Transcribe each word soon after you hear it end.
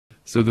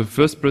So the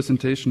first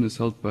presentation is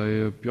held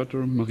by Piotr,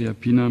 Maria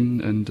Pina,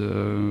 and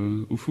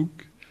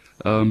Ufuk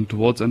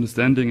towards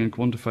understanding and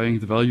quantifying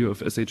the value of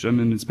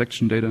SHM in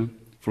inspection data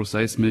for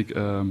seismic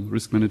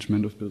risk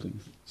management of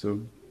buildings. So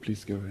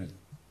please go ahead.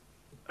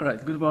 All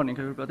right, good morning,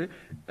 everybody.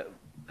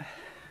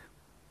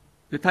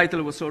 The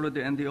title was already,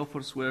 and the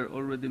authors were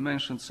already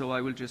mentioned, so I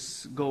will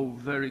just go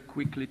very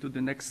quickly to the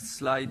next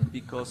slide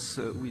because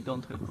we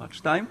don't have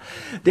much time.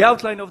 The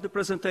outline of the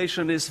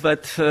presentation is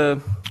that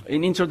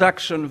in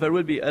introduction there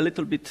will be a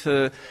little bit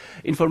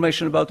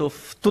information about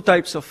two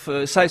types of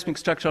seismic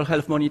structural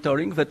health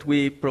monitoring that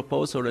we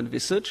propose or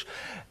envisage.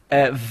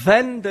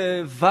 Then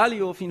the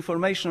value of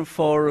information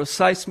for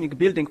seismic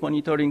building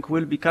monitoring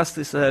will be cast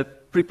as a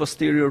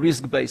pre-posterior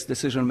risk-based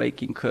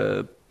decision-making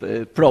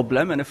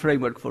problem, and a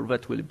framework for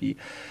that will be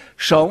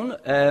shown.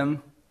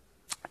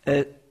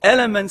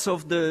 Elements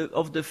of the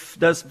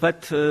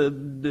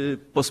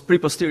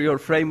pre-posterior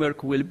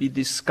framework will be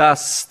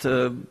discussed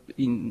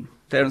in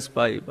terms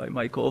by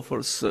my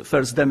co-authors.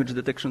 First, damage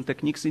detection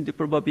techniques in the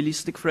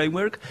probabilistic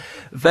framework,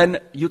 then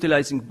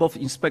utilizing both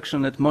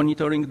inspection and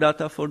monitoring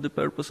data for the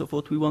purpose of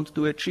what we want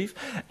to achieve,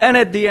 and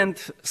at the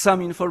end, some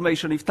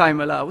information, if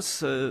time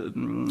allows,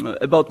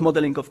 about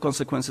modeling of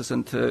consequences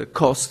and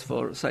cost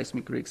for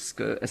seismic risk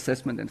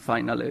assessment, and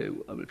finally,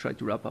 I will try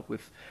to wrap up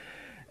with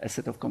a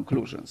set of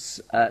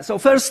conclusions. So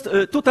first,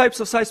 two types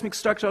of seismic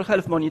structural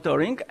health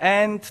monitoring,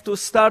 and to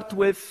start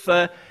with,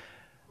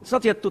 it's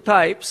not yet two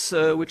types,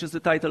 which is the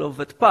title of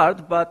that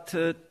part, but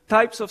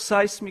types of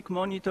seismic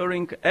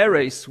monitoring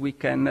arrays we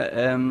can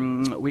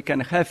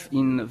have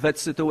in that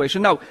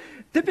situation. Now,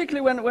 typically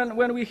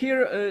when we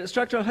hear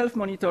structural health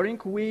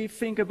monitoring, we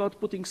think about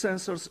putting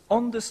sensors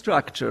on the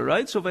structure,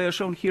 right? So they are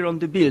shown here on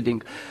the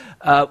building.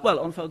 Well,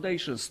 on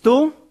foundations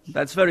too.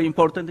 That's very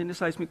important in the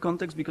seismic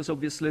context because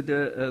obviously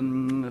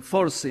the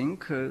forcing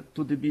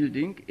to the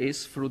building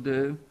is through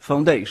the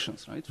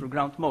foundations, right, through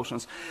ground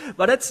motions.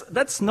 But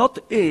that's not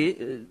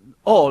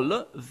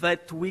all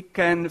that we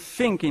can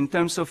think in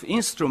terms of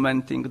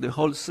instrumenting the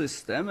whole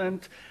system,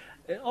 and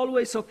it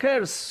always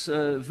occurs,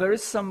 there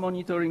is some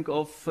monitoring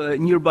of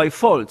nearby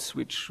faults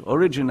which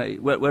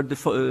originate, where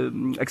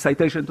the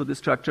excitation to the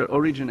structure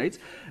originates,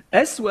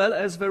 as well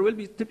as there will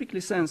be typically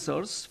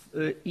sensors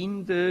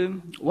in the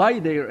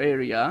wider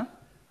area,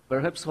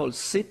 perhaps whole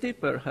city,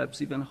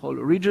 perhaps even whole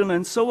region,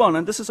 and so on.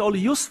 And this is all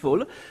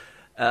useful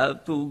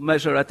to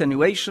measure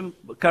attenuation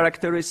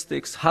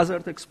characteristics,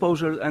 hazard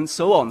exposure, and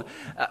so on.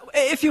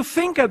 If you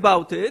think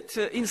about it,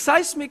 in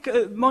seismic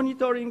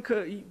monitoring,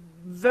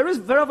 there are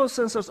variable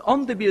sensors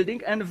on the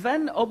building, and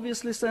then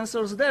obviously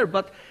sensors there,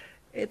 but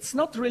it's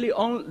not really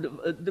on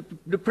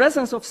the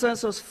presence of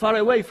sensors far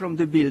away from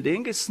the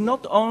building is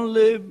not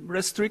only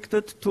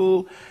restricted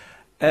to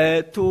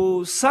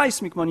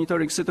seismic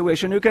monitoring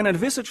situation. You can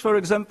envisage, for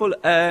example,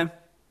 a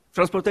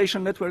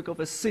transportation network of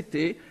a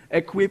city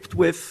equipped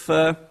with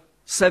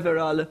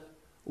several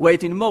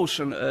weight in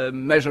motion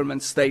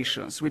measurement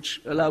stations,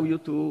 which allow you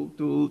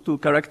to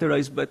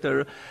characterize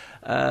better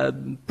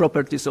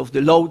properties of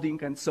the loading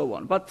and so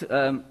on. But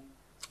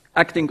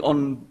acting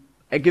on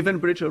a given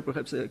bridge or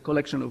perhaps a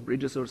collection of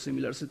bridges or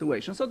similar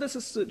situations. So this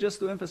is just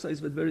to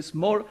emphasize that there is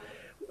more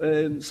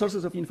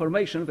sources of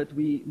information that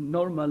we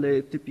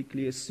normally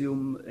typically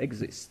assume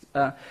exist.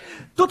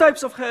 Two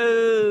types of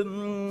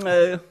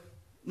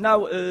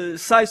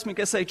seismic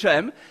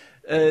SHM,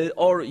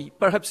 or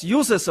perhaps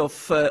uses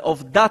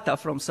of data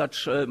from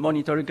such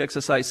monitoring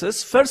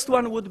exercises. First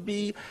one would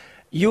be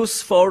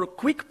use for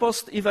quick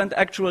post-event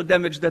actual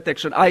damage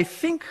detection. I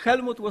think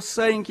Helmut was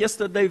saying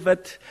yesterday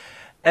that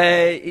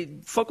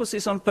it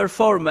focuses on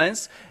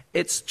performance.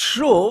 It's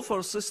true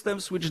for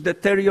systems which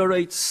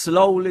deteriorate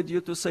slowly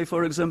due to, say,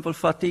 for example,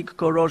 fatigue,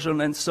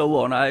 corrosion, and so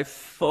on.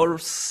 For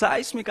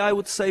seismic, I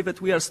would say that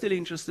we are still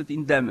interested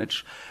in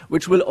damage,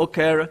 which will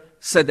occur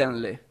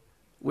suddenly,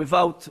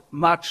 without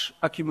much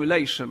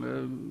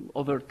accumulation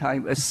over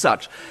time as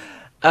such.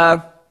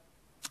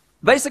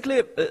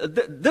 Basically,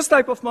 this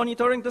type of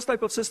monitoring, this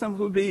type of system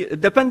will be,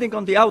 depending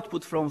on the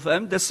output from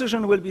them,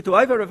 decision will be to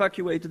either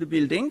evacuate the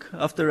building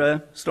after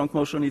a strong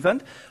motion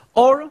event,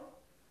 or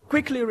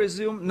quickly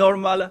resume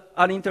normal,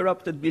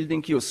 uninterrupted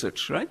building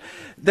usage, right?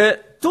 The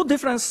two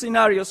different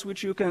scenarios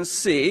which you can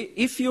see,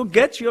 if you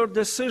get your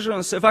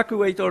decisions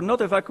evacuate or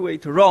not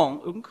evacuate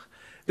wrong,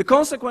 the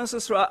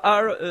consequences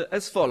are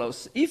as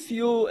follows. If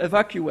you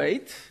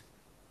evacuate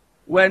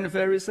when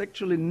there is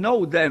actually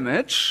no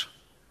damage,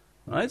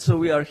 right, so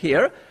we are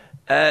here,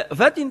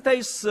 that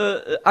entails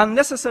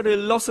unnecessary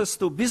losses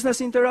to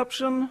business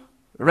interruption,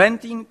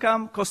 rent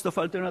income, cost of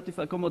alternative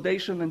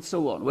accommodation, and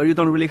so on, where you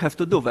don't really have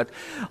to do that.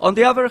 On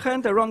the other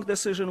hand, a wrong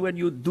decision when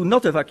you do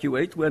not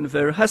evacuate, when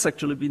there has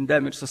actually been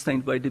damage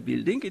sustained by the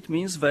building, it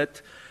means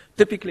that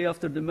typically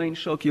after the main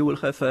shock you will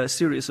have a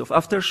series of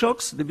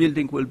aftershocks. The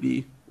building will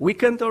be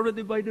weakened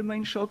already by the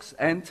main shocks,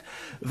 and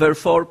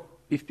therefore,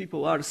 if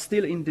people are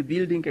still in the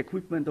building,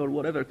 equipment or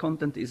whatever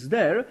content is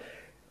there,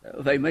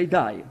 they may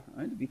die,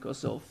 right,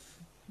 because of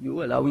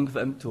you allowing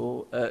them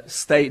to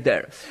stay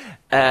there.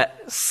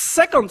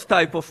 Second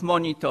type of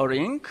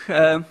monitoring,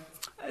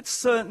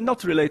 It's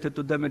not related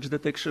to damage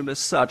detection as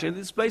such, and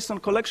it's based on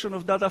collection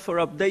of data for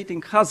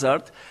updating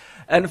hazard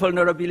and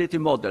vulnerability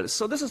models.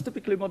 So this is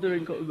typically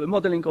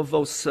modeling of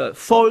those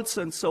faults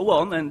and so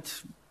on, and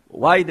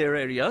wider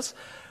areas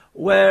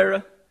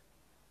where,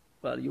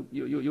 well,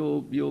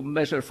 you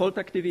measure fault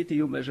activity,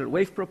 you measure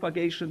wave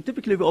propagation,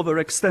 typically over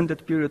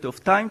extended period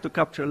of time to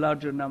capture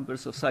larger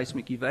numbers of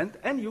seismic events,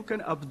 and you can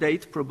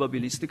update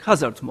probabilistic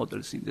hazard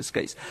models in this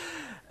case.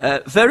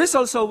 There is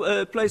also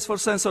a place for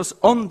sensors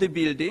on the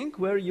building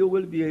where you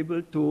will be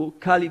able to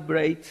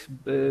calibrate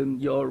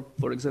your,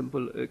 for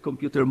example,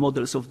 computer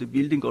models of the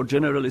building, or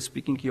generally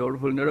speaking, your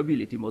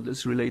vulnerability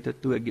models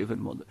related to a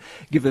given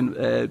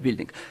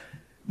building.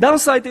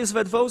 Downside is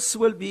that those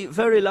will be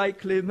very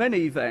likely many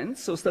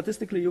events, so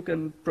statistically you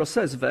can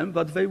process them,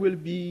 but they will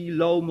be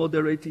low,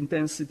 moderate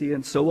intensity,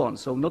 and so on.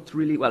 So not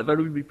really, well, there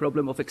will be a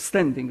problem of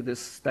extending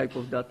this type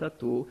of data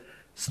to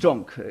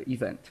strong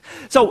event.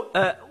 So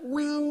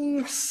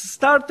we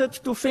started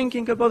to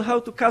thinking about how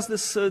to cast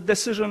this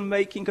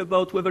decision-making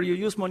about whether you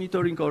use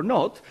monitoring or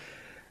not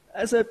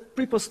as a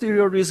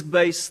pre-posterior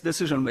risk-based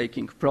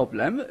decision-making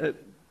problem.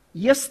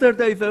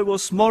 Yesterday there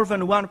was more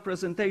than one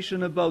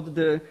presentation about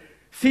the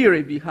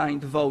theory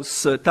behind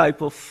those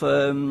type of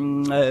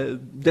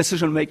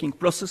decision-making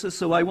processes,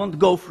 so I won't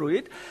go through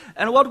it.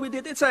 And what we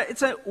did, it's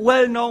a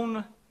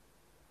well-known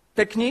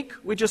technique.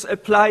 We just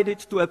applied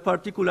it to a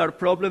particular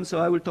problem, so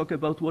I will talk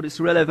about what is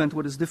relevant,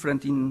 what is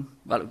different in,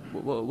 well,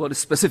 what is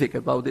specific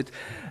about it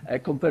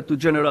compared to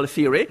general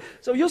theory.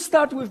 So you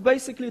start with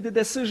basically the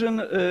decision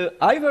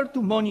either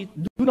to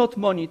do not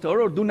monitor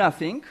or do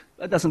nothing.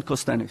 That doesn't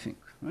cost anything,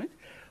 right?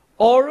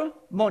 Or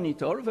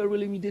monitor, there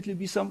will immediately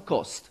be some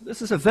cost.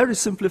 This is a very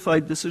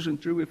simplified decision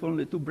tree with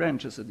only 2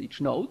 branches at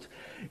each node.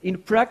 In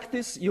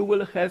practice, you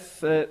will have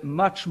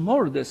much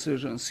more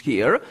decisions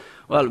here.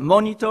 Well,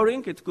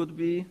 monitoring, it could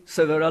be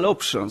several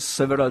options,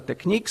 several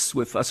techniques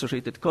with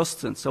associated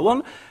costs and so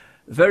on.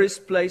 There is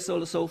place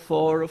also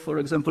for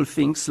example,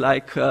 things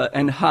like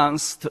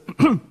enhanced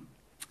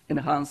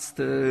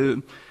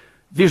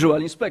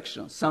visual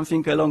inspections,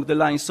 something along the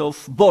lines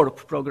of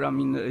BORP program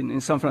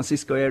in San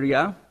Francisco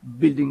area,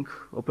 building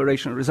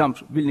operation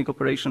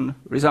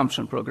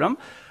resumption program,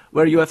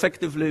 where you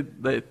effectively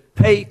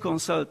pay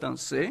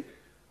consultancy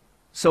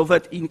so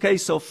that in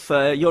case of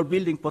your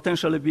building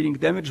potentially being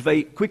damaged,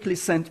 they quickly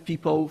send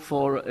people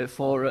for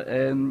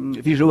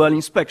visual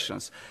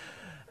inspections.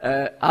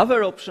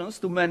 Other options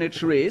to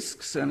manage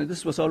risks, and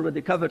this was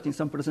already covered in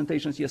some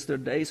presentations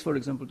yesterday, is, for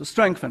example, to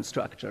strengthen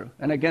structure.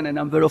 And again, a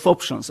number of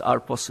options are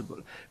possible.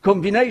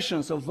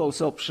 Combinations of those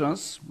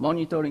options,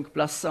 monitoring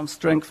plus some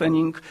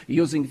strengthening,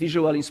 using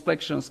visual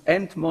inspections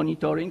and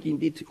monitoring,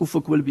 indeed,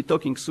 Ufuk will be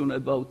talking soon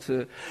about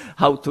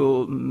how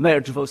to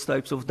merge those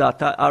types of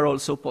data, are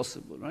also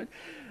possible, right?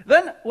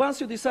 Then,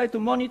 once you decide to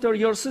monitor,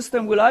 your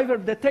system will either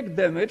detect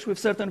damage with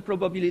certain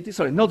probability,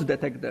 not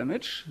detect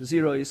damage.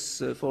 0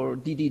 is for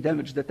DD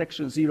damage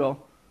detection, 0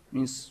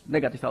 means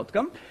negative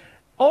outcome,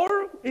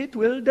 or it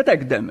will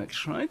detect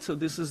damage, right? So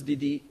this is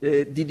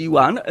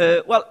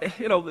DD1. Well,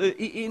 you know,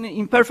 in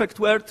imperfect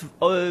word,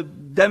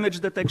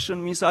 damage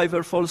detection means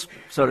either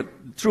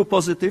true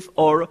positive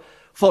or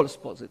false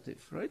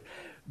positive, right?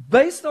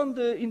 Based on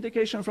the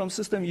indication from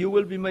system, you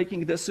will be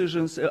making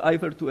decisions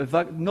either to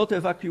not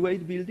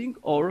evacuate building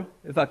or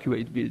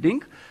evacuate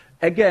building.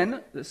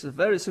 Again, this is a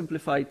very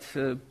simplified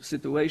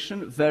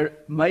situation. There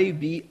may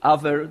be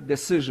other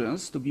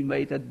decisions to be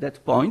made at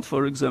that point.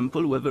 For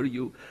example, whether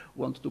you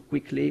want to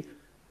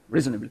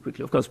reasonably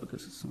quickly, of course,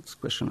 because it's not a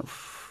question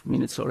of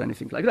minutes or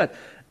anything like that,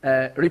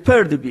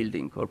 repair the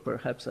building, or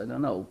perhaps, I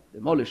don't know,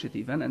 demolish it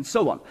even, and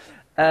so on.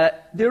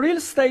 The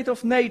real state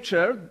of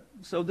nature,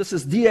 so this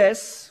is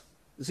DS,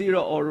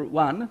 0 or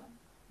 1,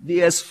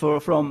 DS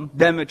from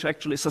damage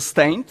actually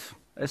sustained,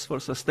 S for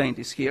sustained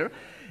is here.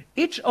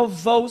 Each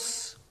of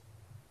those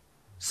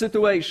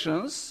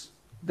situations,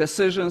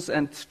 decisions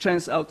and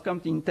chance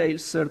outcome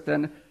entails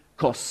certain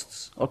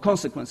costs, or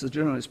consequences,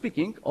 generally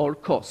speaking, or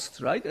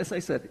costs, right? As I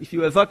said, if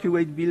you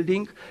evacuate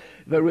building,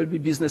 there will be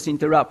business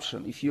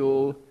interruption. If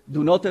you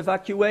do not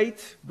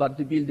evacuate, but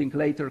the building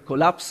later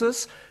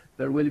collapses,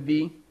 there will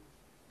be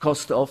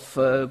cost of,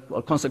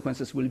 or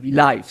consequences will be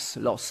lives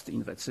lost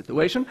in that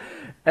situation.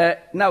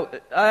 Now,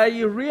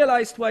 I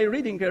realized while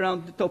reading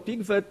around the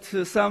topic that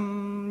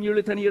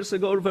nearly 10 years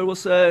ago there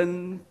was a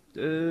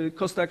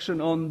cost action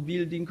on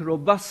building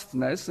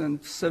robustness,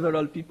 and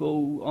several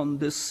people in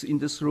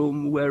this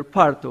room were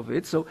part of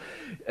it. So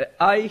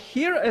I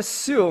here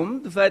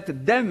assumed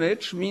that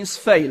damage means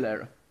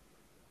failure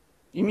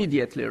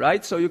immediately,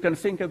 right? So you can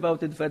think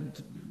about it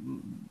that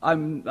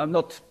I'm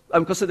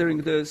considering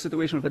the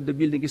situation that the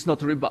building is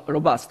not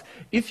robust.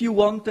 If you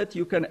wanted,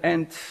 you can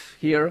end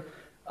here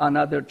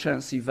another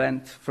chance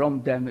event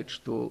from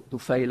damage to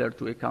failure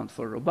to account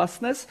for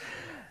robustness.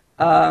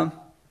 I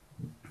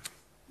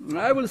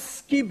will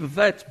skip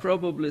that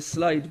probably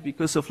slide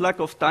because of lack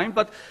of time,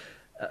 but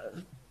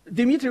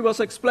Dimitri was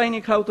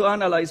explaining how to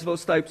analyze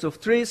those types of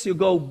trees. You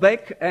go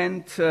back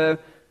and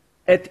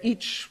at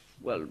each,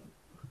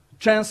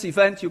 chance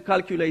event, you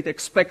calculate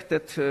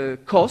expected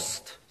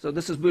cost. So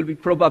this will be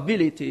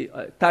probability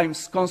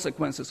times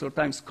consequences or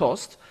times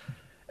cost,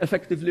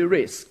 effectively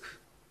risk.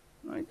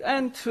 Right?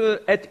 And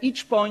at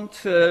each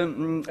point,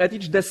 at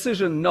each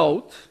decision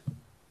node,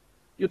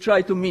 you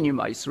try to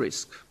minimize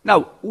risk.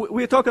 Now,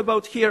 we talk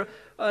about here,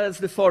 as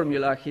the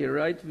formula here,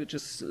 right, which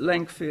is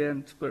lengthy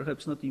and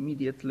perhaps not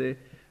immediately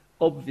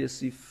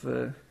obvious if,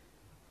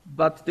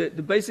 but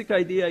the basic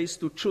idea is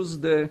to choose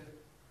the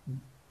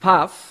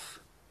path,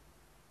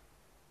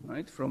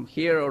 right, from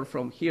here or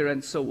from here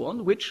and so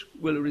on, which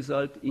will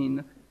result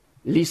in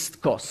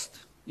least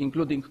cost,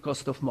 including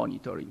cost of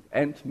monitoring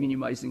and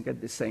minimizing at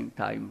the same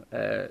time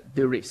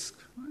the risk.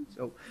 Right?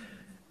 So,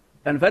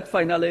 and that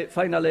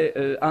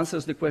finally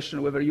answers the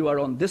question whether you are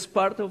on this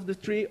part of the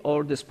tree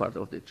or this part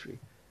of the tree,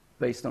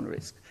 based on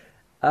risk.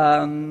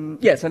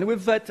 Yes, and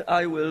with that,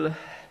 I will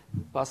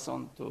pass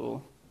on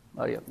to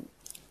Maria.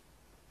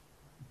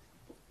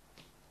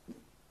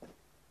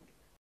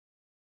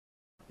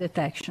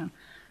 Detection,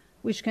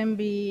 which can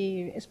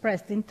be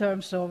expressed in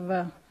terms of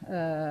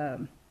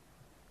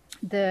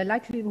the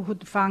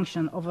likelihood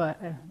function of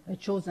a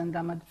chosen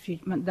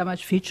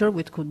damage feature,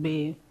 which could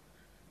be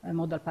a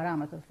model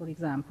parameter, for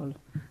example,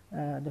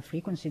 the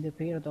frequency, the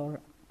period, or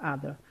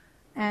other.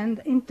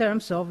 And in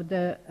terms of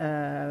the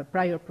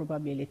prior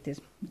probabilities.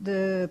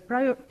 The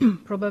prior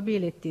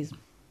probabilities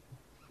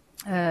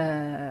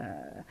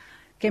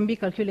can be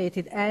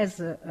calculated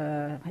as,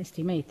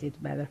 estimated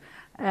better,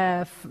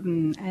 as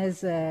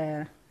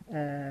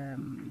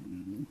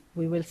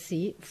we will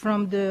see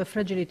from the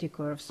fragility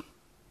curves.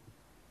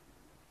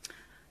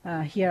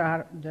 Here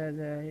are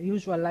the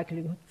usual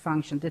likelihood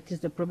function, that is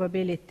the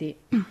probability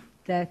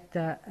that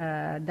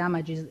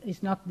damage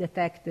is not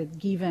detected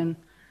given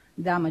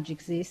damage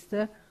exists,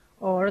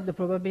 or the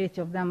probability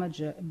of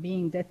damage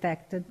being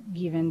detected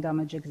given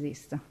damage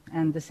exists.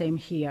 And the same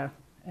here,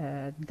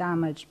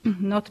 damage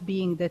not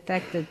being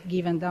detected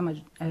given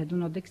damage do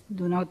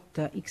not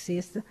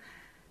exist,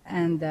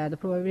 and the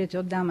probability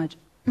of damage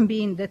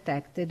being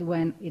detected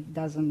when it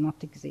does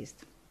not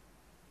exist.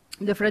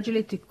 The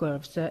fragility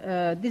curves,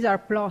 these are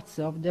plots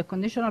of the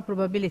conditional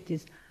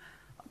probabilities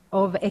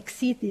of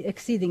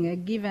exceeding a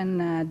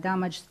given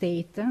damage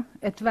state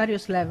at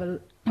various levels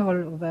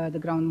of the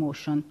ground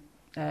motion.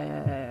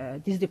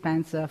 This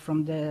depends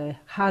from the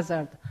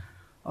hazard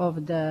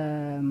of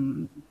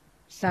the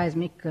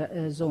seismic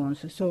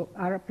zones. So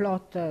our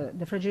plot,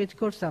 the fragility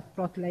curves are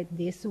plot like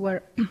this,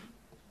 where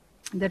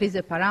there is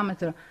a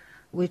parameter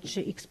which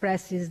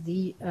expresses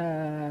the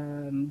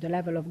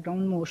level of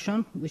ground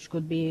motion, which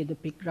could be the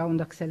peak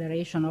ground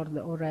acceleration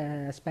or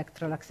a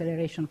spectral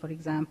acceleration, for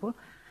example.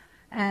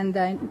 And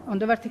on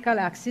the vertical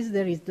axis,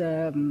 there is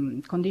the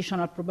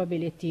conditional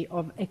probability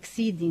of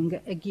exceeding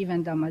a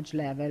given damage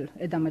level,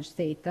 a damage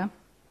state.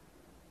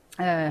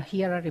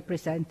 Here are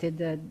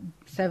represented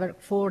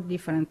 4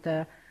 different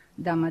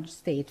damage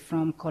states,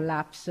 from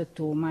collapse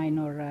to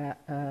minor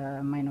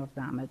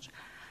damage.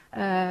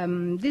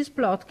 These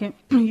plots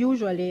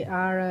usually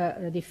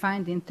are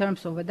defined in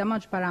terms of a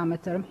damage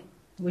parameter,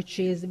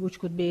 which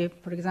could be,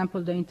 for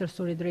example, the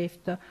interstory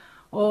drift,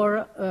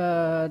 or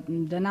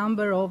the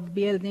number of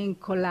buildings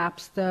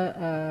collapsed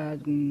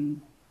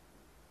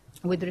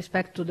with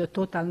respect to the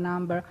total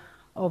number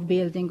of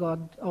buildings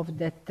of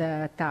that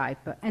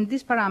type. And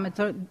this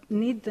parameter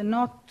need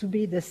not to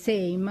be the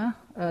same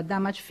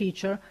damage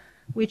feature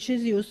which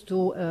is used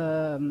to,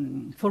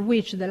 for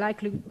which the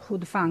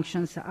likelihood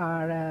functions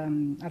are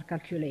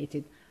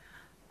calculated.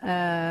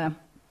 The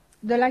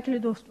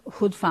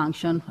likelihood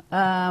function,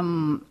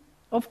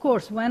 of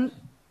course, when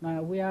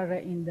we are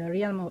in the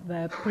realm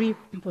of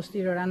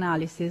pre-posterior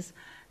analysis,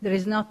 there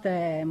is not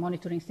a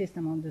monitoring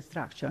system on the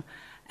structure.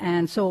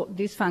 And so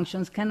these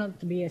functions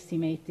cannot be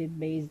estimated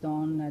based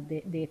on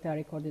the data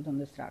recorded on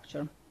the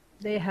structure.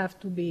 They have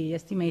to be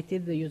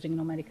estimated using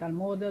numerical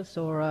models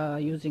or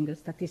using a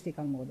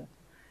statistical model.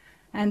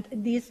 And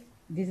this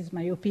is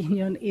my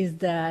opinion, is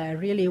the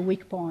really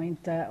weak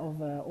point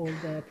of all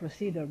the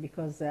procedure,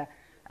 because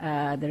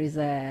there is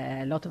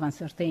a lot of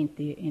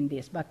uncertainty in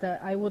this. But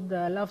I would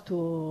love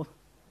to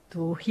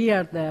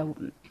hear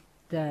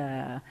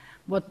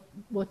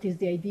what is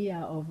the idea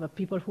of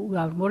people who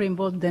are more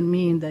involved than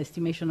me in the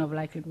estimation of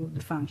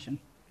likelihood function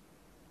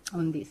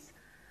on this.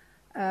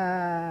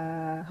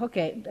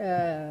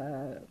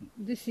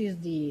 This is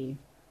the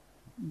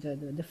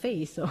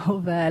face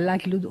of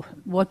likelihood,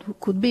 what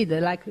could be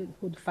the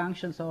likelihood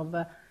functions of,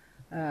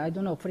 I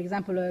don't know, for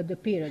example, the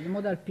period, the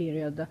modal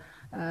period.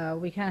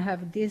 We can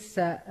have this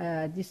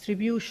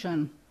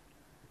distribution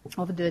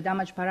of the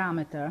damage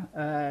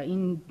parameter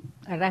in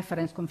a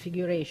reference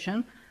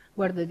configuration,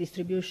 where the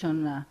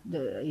distribution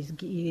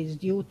is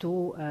due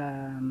to,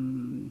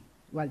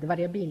 well, the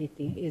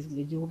variability is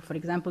due, for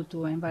example,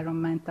 to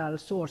environmental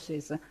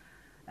sources.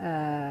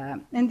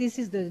 And this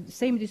is the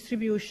same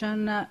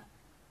distribution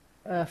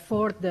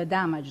for the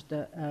damaged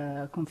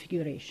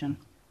configuration.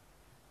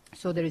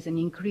 So there is an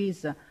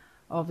increase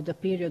of the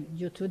period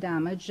due to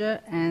damage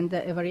and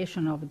a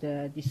variation of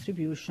the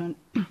distribution,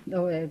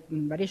 or a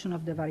variation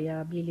of the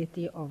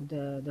variability of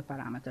the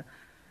parameter.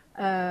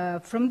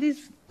 From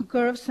these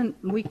curves,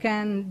 we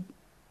can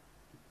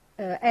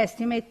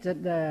estimate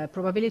the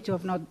probability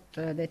of not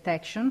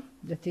detection,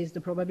 that is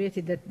the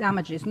probability that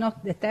damage is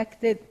not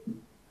detected,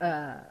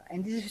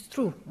 and this is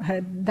true,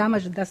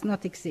 damage does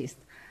not exist,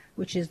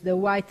 which is the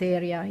white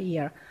area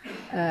here.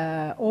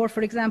 Or,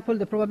 for example,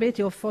 the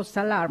probability of false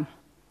alarm,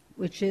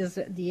 which is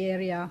the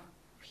area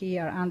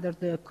here under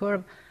the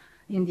curve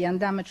in the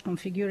undamaged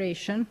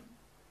configuration.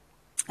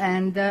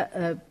 And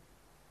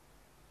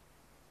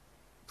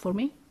for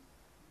me?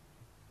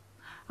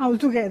 All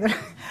together.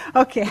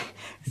 Okay,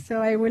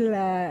 so I will,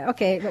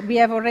 okay, we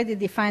have already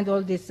defined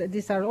all this.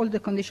 These are all the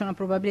conditional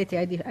probability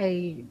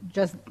I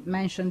just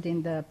mentioned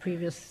in the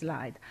previous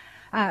slide.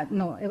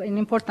 No, an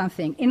important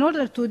thing. In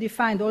order to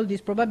define all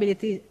these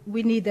probabilities,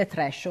 we need a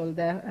threshold,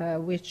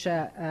 which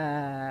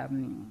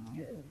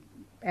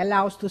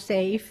allows to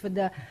say if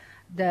the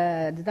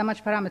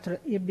damage parameter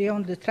is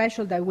beyond the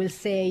threshold, I will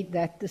say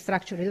that the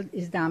structure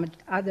is damaged.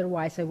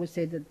 Otherwise, I will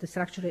say that the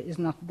structure is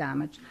not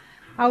damaged.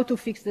 How to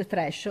fix the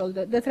threshold?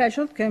 The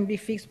threshold can be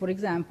fixed, for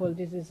example,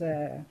 this is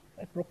a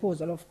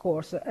proposal, of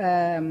course,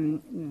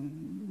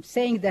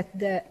 saying that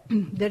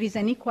there is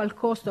an equal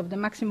cost of the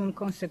maximum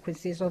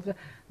consequences of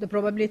the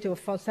probability of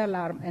false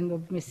alarm and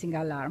of missing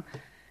alarm.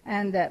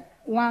 And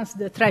once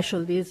the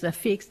threshold is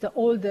fixed,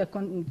 all the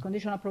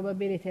conditional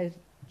probabilities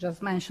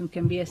just mentioned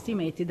can be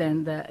estimated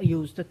and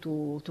used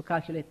to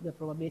calculate the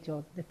probability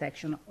of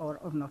detection or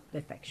of not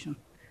detection.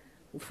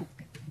 Ufuk.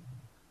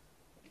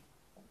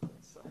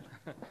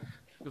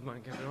 Good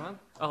morning, everyone.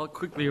 I'll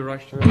quickly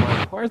rush through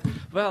my part.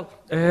 Well,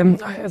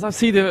 as I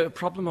see the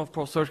problem of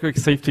post-earthquake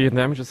safety and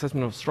damage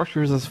assessment of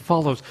structures as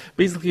follows.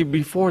 Basically,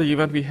 before the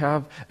event, we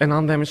have an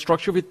undamaged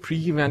structure with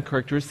pre-event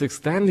characteristics.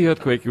 Then the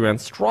earthquake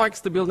event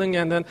strikes the building,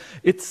 and then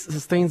it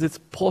sustains its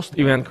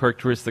post-event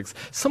characteristics.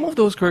 Some of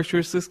those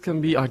characteristics can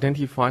be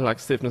identified, like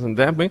stiffness and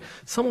damping.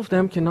 Some of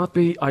them cannot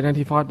be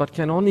identified, but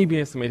can only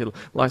be estimated,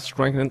 like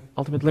strength and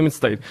ultimate limit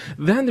state.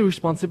 Then the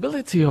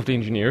responsibility of the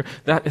engineer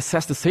that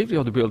assess the safety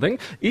of the building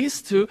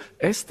is to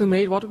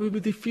estimate what will be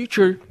the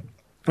future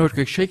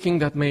earthquake shaking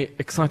that may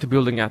excite the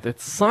building at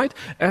its site,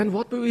 and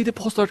what will be the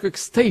post-earthquake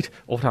state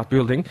of that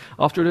building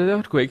after the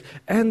earthquake,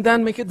 and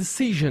then make a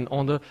decision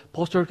on the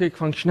post-earthquake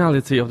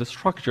functionality of the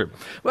structure.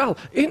 Well,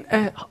 in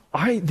an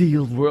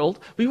ideal world,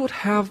 we would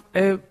have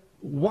a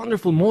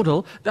wonderful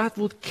model that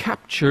would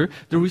capture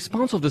the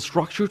response of the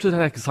structure to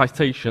that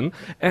excitation,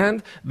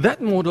 and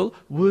that model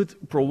would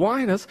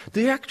provide us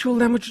the actual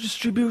damage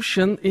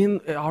distribution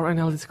in our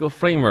analytical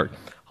framework.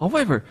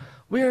 However,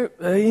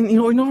 in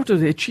order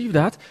to achieve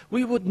that,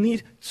 we would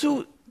need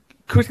two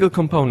critical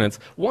components.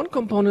 One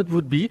component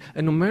would be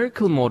a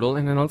numerical model,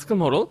 an analytical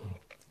model,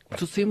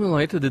 to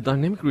simulate the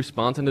dynamic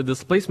response and the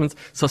displacements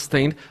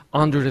sustained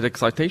under that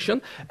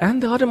excitation.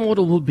 And the other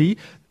model will be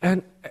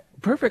a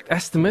perfect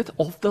estimate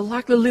of the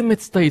likely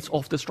limit states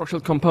of the structural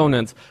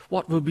components.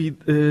 What will be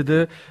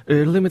the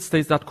limit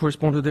states that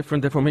correspond to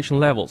different deformation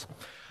levels?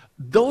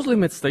 Those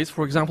limit states,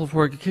 for example,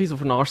 for the case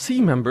of an RC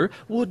member,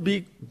 would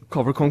be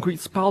cover concrete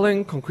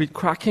spalling, concrete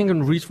cracking,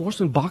 and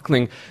reinforcement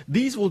buckling.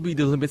 These would be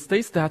the limit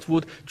states that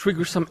would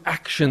trigger some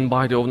action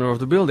by the owner of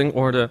the building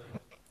or the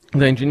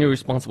engineer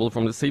responsible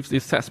from the safety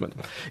assessment.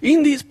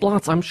 In these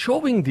plots, I'm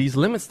showing these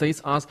limit states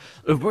as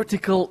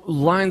vertical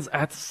lines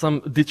at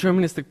some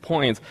deterministic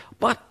points,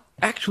 but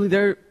actually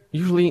they're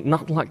usually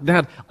not like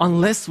that.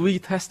 Unless we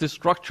test the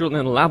structure in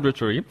a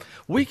laboratory,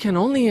 we can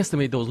only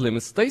estimate those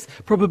limit states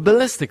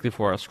probabilistically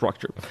for our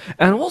structure.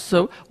 And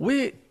also,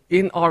 we,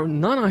 in our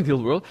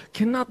non-ideal world,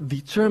 cannot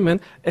determine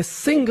a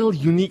single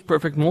unique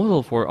perfect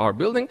model for our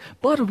building,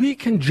 but we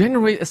can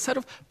generate a set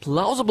of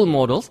plausible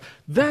models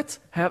that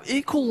have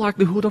equal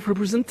likelihood of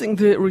representing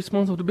the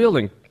response of the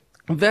building.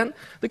 Then,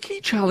 the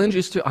key challenge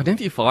is to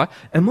identify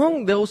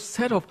among those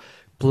set of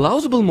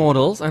plausible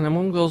models and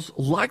among those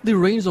likely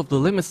range of the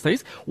limit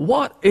states,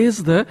 what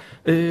is the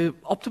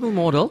optimal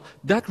model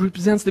that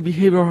represents the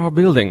behavior of our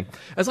building.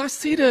 As I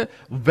see the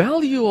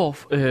value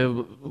of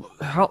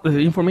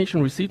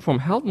information received from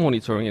health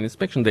monitoring and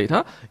inspection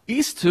data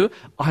is to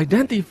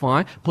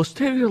identify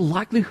posterior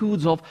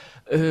likelihoods of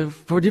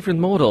for different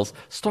models,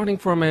 starting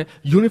from a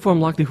uniform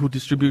likelihood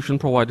distribution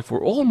provided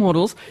for all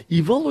models,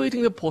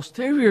 evaluating the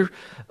posterior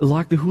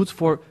likelihoods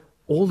for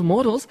all the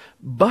models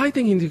by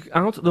taking into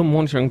account the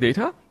monitoring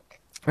data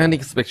and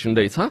inspection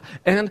data,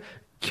 and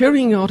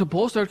carrying out a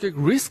post-earthquake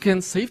risk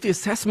and safety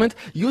assessment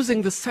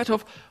using the set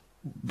of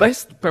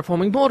best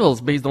performing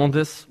models based on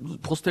this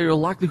posterior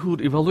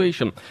likelihood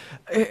evaluation.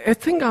 A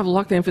thing I would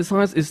like to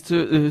emphasize is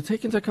to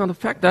take into account the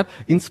fact that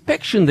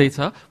inspection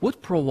data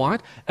would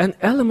provide an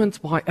element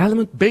by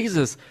element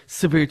basis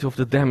severity of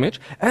the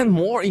damage, and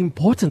more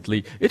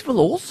importantly, it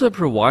will also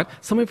provide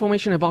some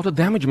information about the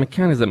damage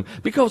mechanism,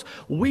 because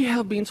we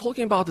have been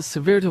talking about the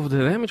severity of the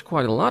damage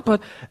quite a lot,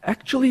 but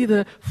actually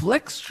the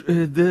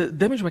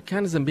damage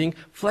mechanism being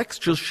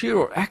flexural, shear,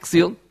 or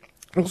axial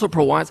also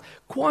provides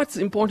quite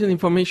important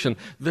information.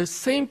 The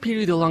same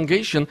period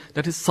elongation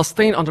that is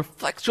sustained under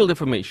flexural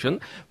deformation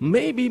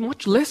may be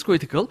much less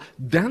critical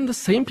than the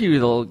same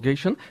period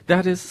elongation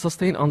that is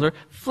sustained under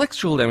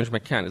flexural damage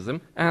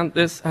mechanism, and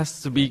this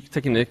has to be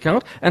taken into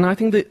account. And I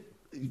think that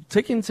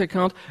taking into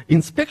account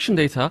inspection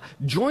data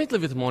jointly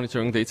with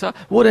monitoring data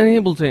would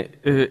enable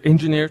the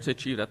engineer to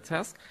achieve that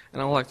task.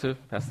 And I would like to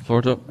pass the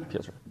floor to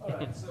Piotr. All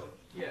right, so,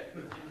 yeah.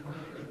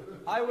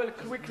 I will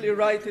quickly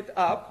write it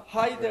up.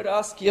 Haider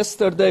asked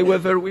yesterday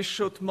whether we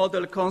should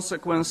model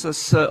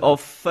consequences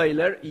of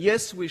failure.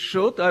 Yes, we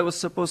should. I was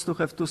supposed to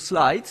have 2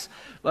 slides,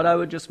 but I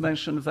will just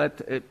mention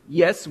that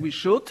yes, we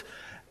should.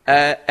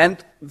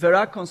 And there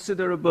are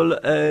considerable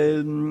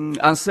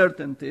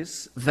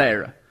uncertainties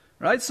there.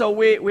 Right? So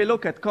we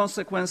look at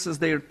consequences,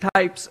 their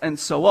types, and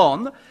so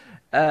on.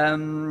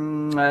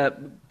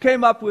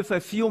 Came up with a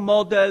few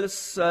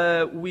models.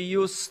 We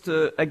used,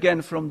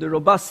 again, from the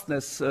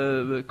robustness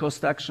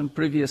cost action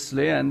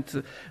previously,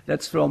 and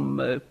that's from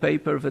a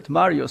paper that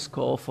Marius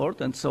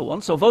co-authored, and so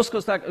on. So those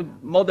cost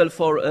model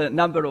for a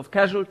number of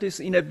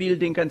casualties in a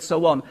building, and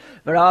so on.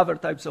 There are other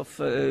types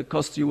of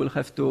costs you will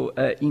have to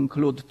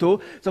include too.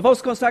 So those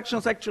cost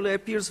actions actually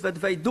appears that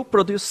they do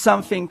produce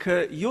something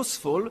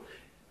useful,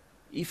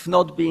 if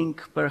not being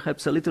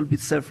perhaps a little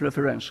bit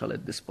self-referential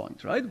at this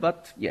point, right?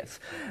 But yes.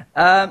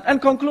 And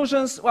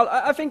conclusions, well,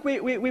 I think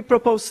we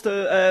proposed,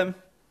 there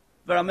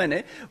are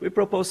many, we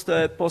proposed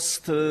a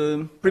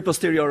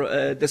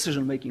pre-posterior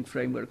decision-making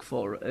framework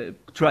for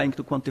trying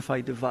to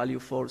quantify the value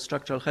for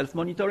structural health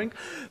monitoring.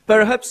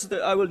 Perhaps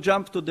I will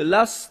jump to the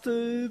last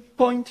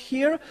point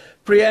here,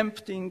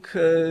 preempting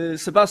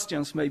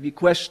Sebastian's maybe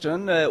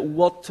question,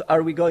 what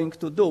are we going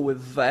to do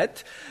with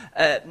that?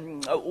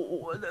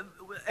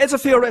 As a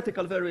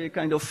theoretical, very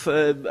kind of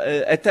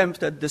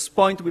attempt at this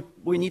point,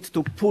 we need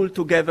to pull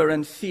together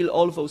and fill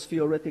all those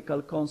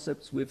theoretical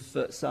concepts with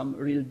some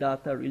real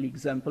data, real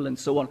example, and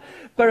so on.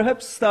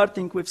 Perhaps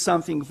starting with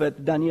something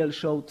that Daniel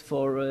showed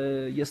for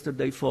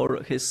yesterday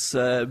for his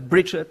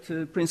bridge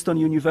at Princeton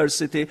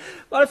University.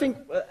 But I think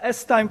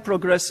as time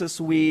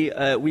progresses, we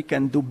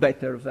can do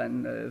better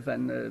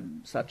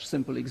than such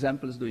simple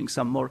examples, doing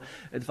some more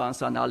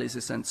advanced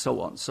analysis and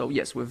so on. So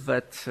yes, with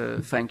that,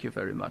 thank you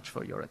very much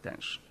for your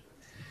attention.